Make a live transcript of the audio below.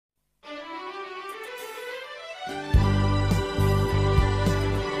Hey,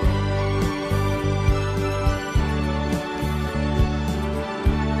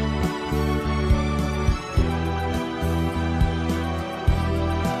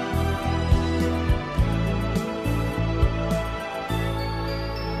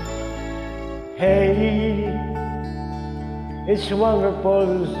 it's wonderful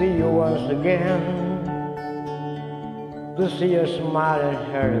to see you once again, to see your smile and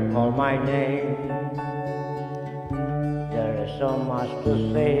hear you call my name. There is so much to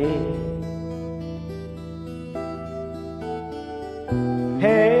say.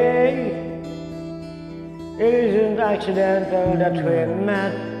 Hey, it isn't accidental that we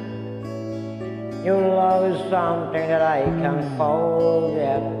met. Your love is something that I can't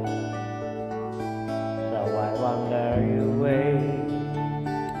forget. I wonder you wait.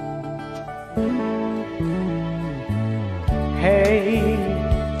 Hey,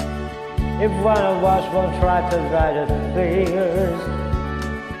 if one of us will try to dry the tears,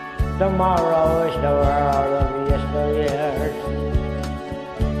 tomorrow is the world of yesteryears.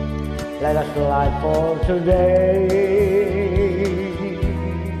 Let us live for today.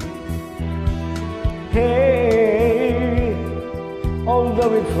 Hey, although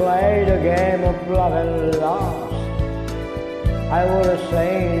we played a game of love and lost, I wouldn't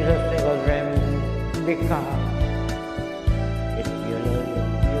change a single dream, because if you know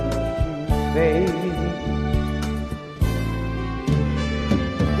you must be.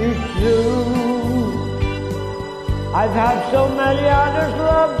 It's true, I've had so many others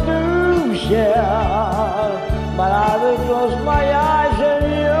love to share, but I will close my eyes and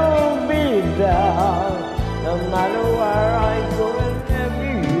you'll be there, no matter where I go.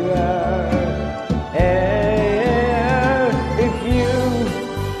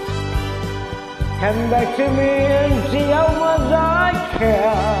 Come back to me and see how much I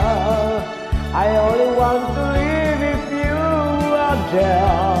care. I only want to live if you are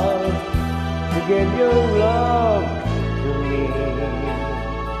there to give your love to me.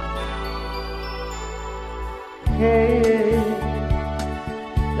 Hey,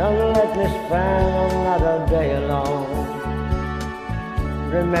 don't let me spend another day alone.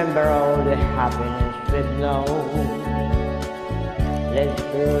 Remember all the happiness we've known. Let's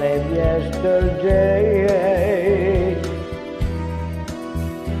live yesterday.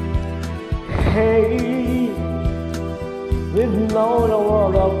 Hey, we've known a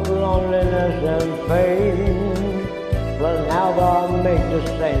world of loneliness and pain. Well, now I'll make the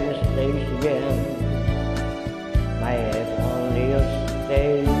same mistakes again. If only you'll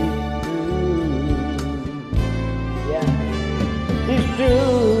stay true. Yeah, it's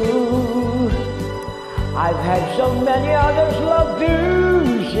true. I've had so many others love to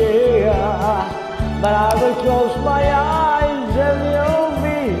share, but I will close my eyes and you'll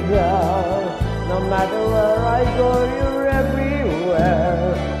be there. No matter where I go, you're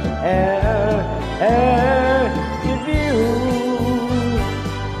everywhere. If you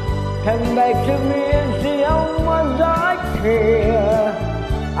come back to me and see how much I care,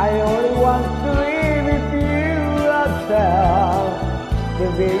 I only want to live if you are there. To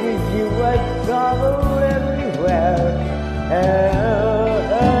be with you, I travel everywhere.